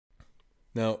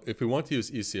Now, if we want to use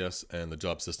ECS and the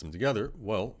job system together,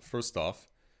 well, first off,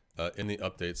 in the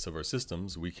updates of our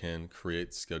systems, we can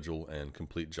create, schedule, and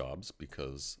complete jobs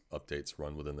because updates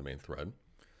run within the main thread.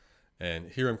 And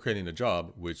here I'm creating a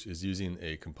job which is using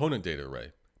a component data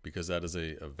array because that is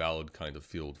a valid kind of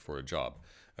field for a job.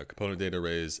 Component data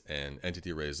arrays and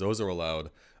entity arrays, those are allowed.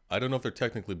 I don't know if they're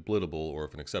technically blittable or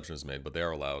if an exception is made, but they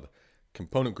are allowed.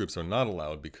 Component groups are not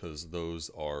allowed because those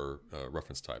are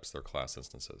reference types, they're class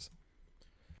instances.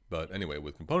 But anyway,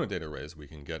 with component data arrays, we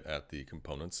can get at the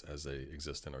components as they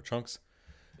exist in our chunks.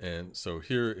 And so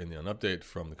here in the onUpdate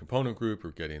from the component group,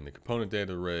 we're getting the component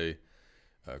data array,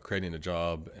 creating a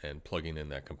job and plugging in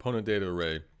that component data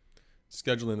array,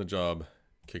 scheduling the job,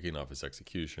 kicking off its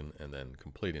execution, and then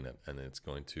completing it. And it's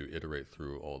going to iterate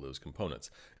through all those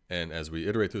components. And as we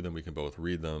iterate through them, we can both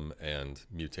read them and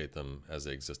mutate them as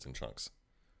they exist in chunks.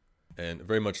 And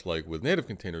very much like with native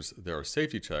containers, there are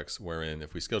safety checks wherein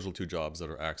if we schedule two jobs that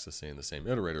are accessing the same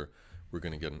iterator, we're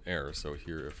going to get an error. So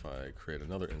here, if I create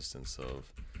another instance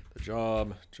of the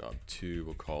job 2,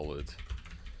 we'll call it,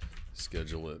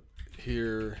 schedule it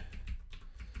here.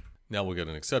 Now we'll get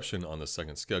an exception on the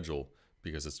second schedule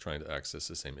because it's trying to access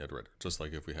the same iterator, just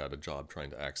like if we had a job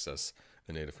trying to access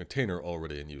a native container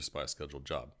already in use by a scheduled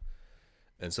job.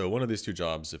 And so one of these two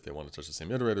jobs, if they want to touch the same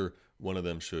iterator, one of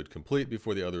them should complete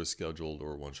before the other is scheduled,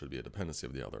 or one should be a dependency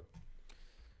of the other.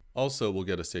 Also, we'll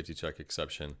get a safety check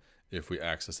exception if we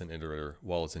access an iterator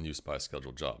while it's in use by a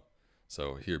scheduled job.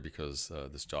 So here, because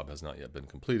this job has not yet been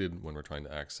completed, when we're trying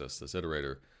to access this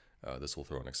iterator, this will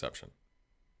throw an exception.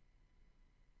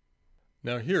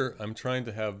 Now here, I'm trying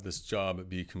to have this job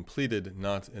be completed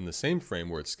not in the same frame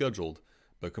where it's scheduled,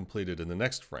 but completed in the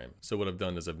next frame. So what I've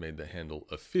done is I've made the handle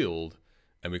a field,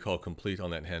 and we call complete on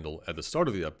that handle at the start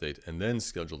of the update and then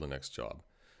schedule the next job.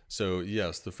 So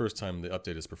yes, the first time the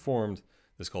update is performed,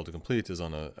 this call to complete is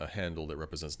on a handle that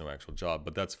represents no actual job,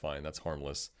 but that's fine, that's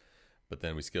harmless. But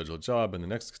then we schedule a job, and the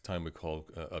next time we call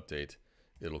update,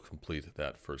 it'll complete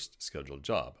that first scheduled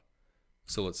job.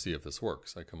 So let's see if this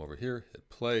works. I come over here, hit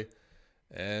play,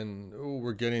 and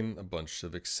we're getting a bunch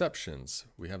of exceptions.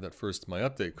 We have that first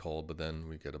myUpdate call, but then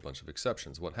we get a bunch of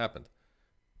exceptions. What happened?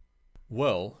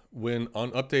 Well, when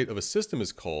onUpdate of a system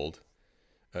is called,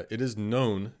 it is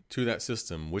known to that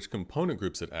system which component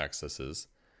groups it accesses,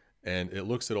 and it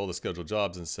looks at all the scheduled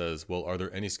jobs and says, well, are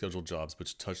there any scheduled jobs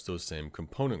which touch those same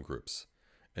component groups?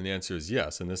 And the answer is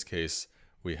yes. In this case,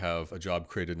 we have a job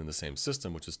created in the same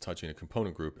system, which is touching a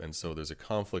component group, and so there's a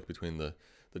conflict between the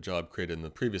job created in the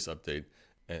previous update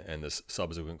and this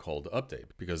subsequent call to update,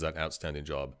 because that outstanding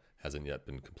job hasn't yet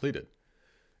been completed.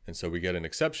 And so we get an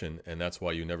exception, and that's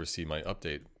why you never see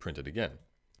myUpdate printed again.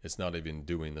 It's not even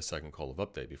doing the second call of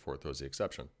update before it throws the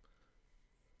exception.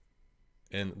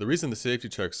 And the reason the safety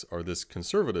checks are this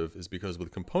conservative is because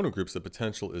with component groups, the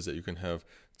potential is that you can have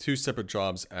two separate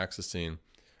jobs accessing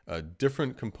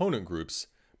different component groups,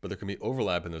 but there can be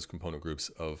overlap in those component groups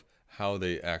of how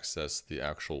they access the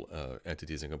actual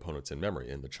entities and components in memory,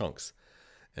 in the chunks.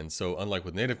 And so unlike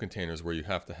with native containers where you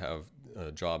have to have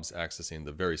jobs accessing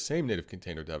the very same native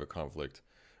container to have a conflict,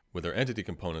 with their entity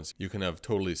components, you can have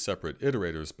totally separate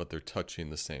iterators, but they're touching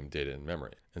the same data in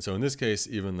memory. And so in this case,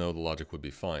 even though the logic would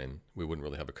be fine, we wouldn't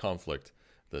really have a conflict.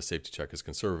 The safety check is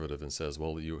conservative and says,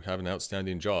 well, you have an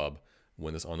outstanding job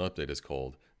when this onUpdate is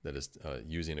called that is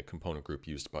using a component group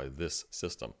used by this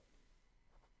system.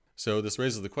 So this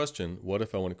raises the question, what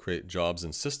if I want to create jobs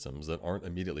and systems that aren't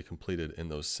immediately completed in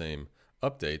those same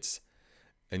updates,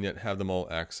 and yet have them all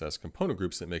access component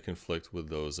groups that may conflict with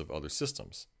those of other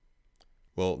systems?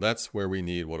 Well, that's where we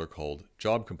need what are called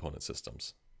job component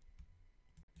systems.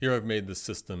 Here I've made this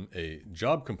system a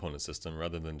job component system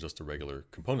rather than just a regular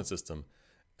component system.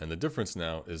 And the difference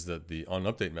now is that the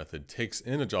onUpdate method takes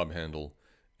in a job handle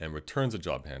and returns a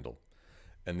job handle.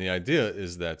 And the idea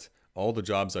is that all the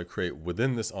jobs I create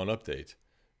within this onUpdate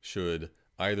should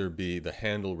either be the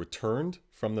handle returned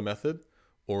from the method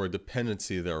or a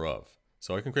dependency thereof.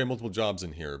 So I can create multiple jobs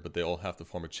in here, but they all have to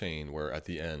form a chain where at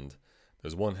the end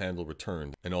there's one handle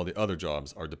returned and all the other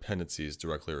jobs are dependencies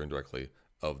directly or indirectly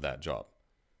of that job.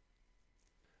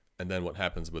 And then what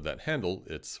happens with that handle,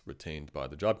 it's retained by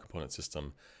the job component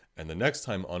system, and the next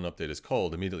time onUpdate is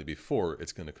called, immediately before,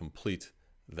 it's going to complete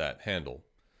that handle.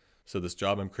 So this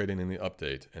job I'm creating in the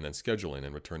update and then scheduling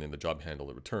and returning the job handle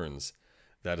it returns,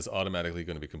 that is automatically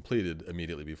going to be completed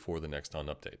immediately before the next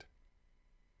onUpdate.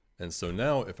 And so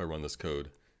now if I run this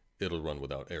code, it'll run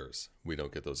without errors. We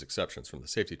don't get those exceptions from the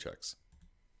safety checks.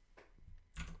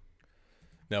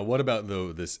 Now what about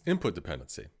though this input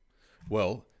dependency?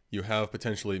 Well, you have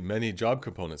potentially many job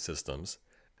component systems,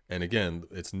 And again,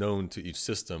 it's known to each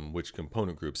system which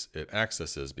component groups it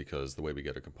accesses, because the way we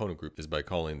get a component group is by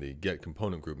calling the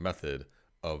getComponentGroup method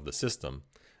of the system.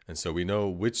 And so we know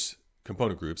which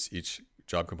component groups each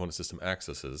job component system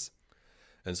accesses.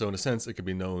 And so in a sense, it could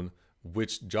be known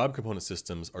which job component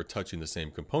systems are touching the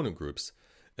same component groups.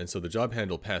 And so the job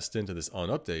handle passed into this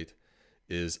onUpdate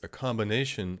is a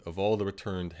combination of all the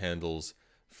returned handles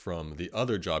from the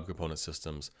other job component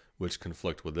systems which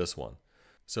conflict with this one.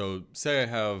 So say I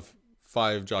have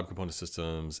 5 job component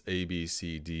systems, A, B,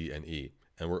 C, D, and E,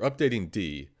 and we're updating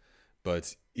D,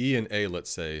 but E and A,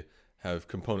 let's say, have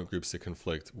component groups that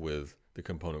conflict with the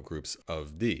component groups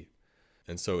of D.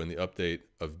 And so in the update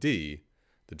of D,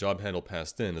 the job handle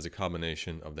passed in is a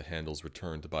combination of the handles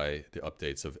returned by the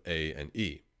updates of A and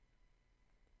E,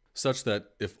 such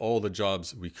that if all the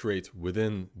jobs we create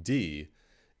within D,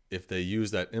 if they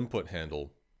use that input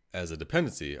handle as a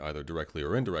dependency, either directly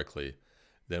or indirectly,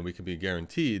 then we can be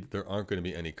guaranteed there aren't going to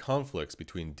be any conflicts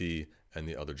between D and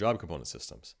the other job component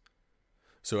systems.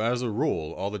 So as a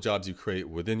rule, all the jobs you create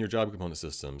within your job component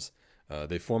systems,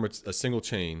 they form a single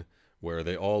chain where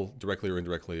they all directly or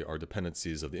indirectly are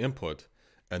dependencies of the input,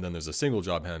 and then there's a single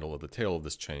job handle at the tail of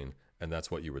this chain, and that's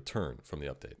what you return from the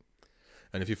update.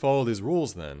 And if you follow these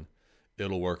rules, then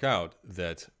it'll work out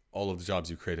that all of the jobs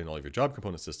you create in all of your job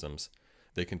component systems,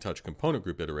 they can touch component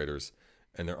group iterators,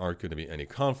 and there aren't going to be any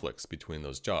conflicts between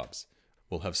those jobs.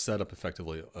 We'll have set up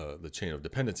effectively the chain of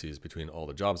dependencies between all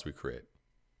the jobs we create.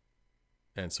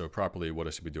 And so properly, what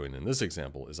I should be doing in this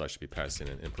example is I should be passing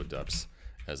in input deps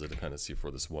as a dependency for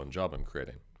this one job I'm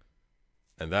creating.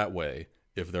 And that way,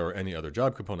 if there are any other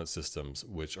job component systems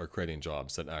which are creating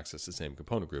jobs that access the same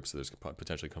component group, so there's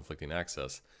potentially conflicting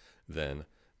access, then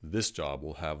this job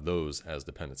will have those as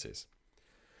dependencies.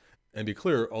 And be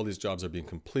clear, all these jobs are being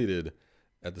completed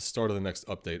at the start of the next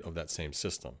update of that same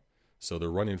system. So they're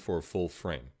running for a full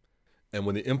frame. And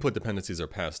when the input dependencies are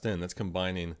passed in, that's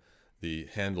combining the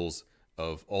handles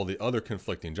of all the other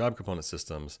conflicting job component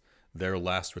systems, their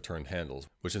last returned handles,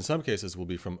 which in some cases will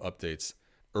be from updates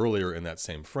earlier in that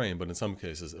same frame, but in some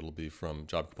cases it'll be from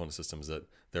job component systems that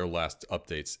their last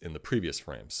updates in the previous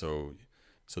frame. So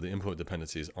the input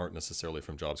dependencies aren't necessarily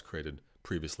from jobs created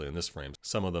previously in this frame.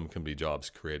 Some of them can be jobs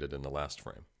created in the last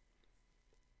frame.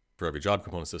 For every job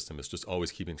component system, it's just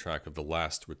always keeping track of the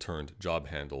last returned job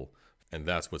handle, and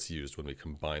that's what's used when we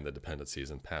combine the dependencies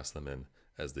and pass them in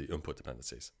as the input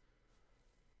dependencies.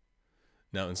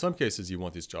 Now, in some cases, you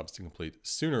want these jobs to complete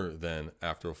sooner than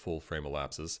after a full frame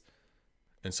elapses.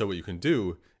 And so what you can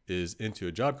do is into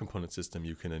a job component system,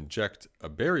 you can inject a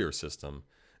barrier system.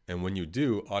 And when you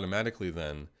do, automatically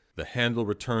then, the handle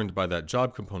returned by that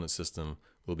job component system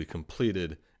will be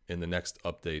completed in the next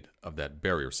update of that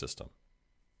barrier system.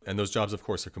 And those jobs, of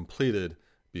course, are completed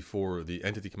before the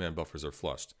entity command buffers are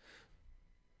flushed.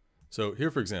 So here,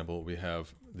 for example, we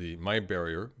have the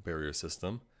myBarrier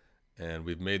system, and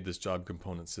we've made this job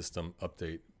component system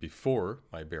update before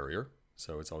myBarrier.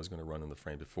 So it's always going to run in the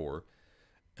frame before.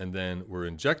 And then we're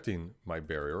injecting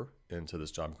myBarrier into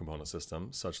this job component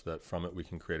system such that from it we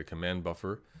can create a command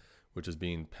buffer, which is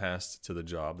being passed to the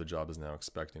job. The job is now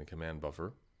expecting a command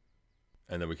buffer.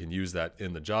 And then we can use that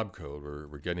in the job code where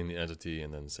we're getting the entity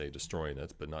and then, say, destroying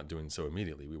it, but not doing so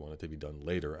immediately. We want it to be done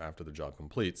later after the job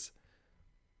completes.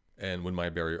 And when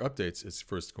myBarrier updates, it's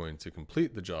first going to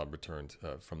complete the job returned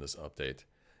from this update,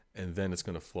 and then it's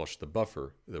going to flush the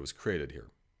buffer that was created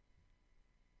here.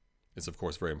 It's, of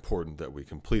course, very important that we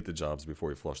complete the jobs before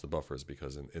we flush the buffers,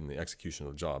 because in the execution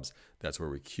of jobs, that's where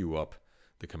we queue up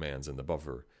the commands in the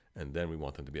buffer, and then we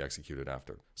want them to be executed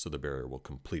after. So the barrier will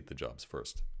complete the jobs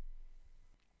first.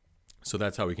 So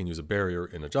that's how we can use a barrier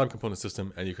in a job component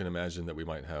system, and you can imagine that we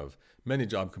might have many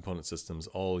job component systems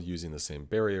all using the same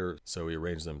barrier. So we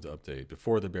arrange them to update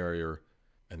before the barrier,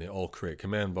 and they all create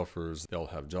command buffers. They'll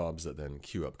have jobs that then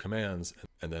queue up commands,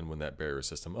 and then when that barrier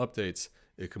system updates,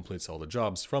 it completes all the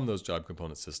jobs from those job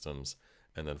component systems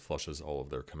and then flushes all of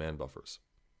their command buffers.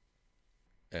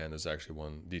 And there's actually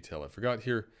one detail I forgot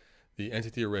here. The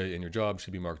entity array in your job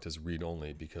should be marked as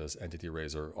read-only, because entity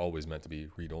arrays are always meant to be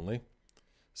read-only.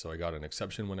 So I got an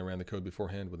exception when I ran the code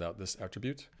beforehand without this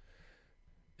attribute.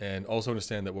 And also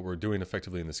understand that what we're doing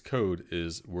effectively in this code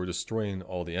is we're destroying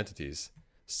all the entities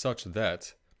such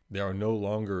that there are no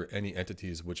longer any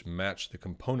entities which match the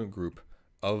component group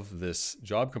of this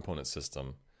job component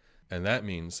system. And that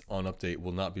means onUpdate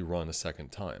will not be run a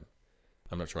second time.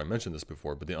 I'm not sure I mentioned this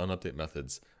before, but the onUpdate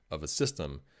methods of a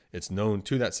system, it's known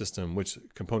to that system which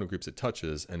component groups it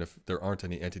touches. And if there aren't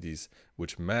any entities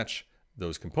which match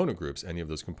those component groups, any of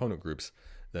those component groups,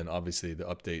 then obviously the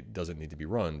update doesn't need to be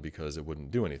run because it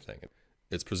wouldn't do anything.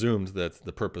 it's presumed that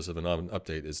the purpose of an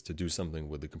on-update is to do something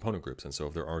with the component groups. And so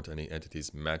if there aren't any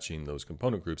entities matching those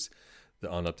component groups, the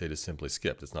on-update is simply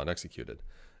skipped. It's not executed.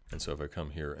 And so if I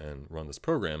come here and run this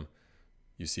program,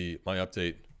 you see my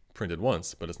update printed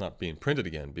once, but it's not being printed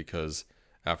again because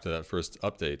after that first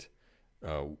update,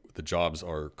 the jobs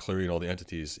are clearing all the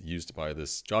entities used by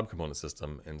this job component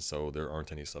system, and so there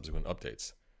aren't any subsequent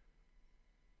updates.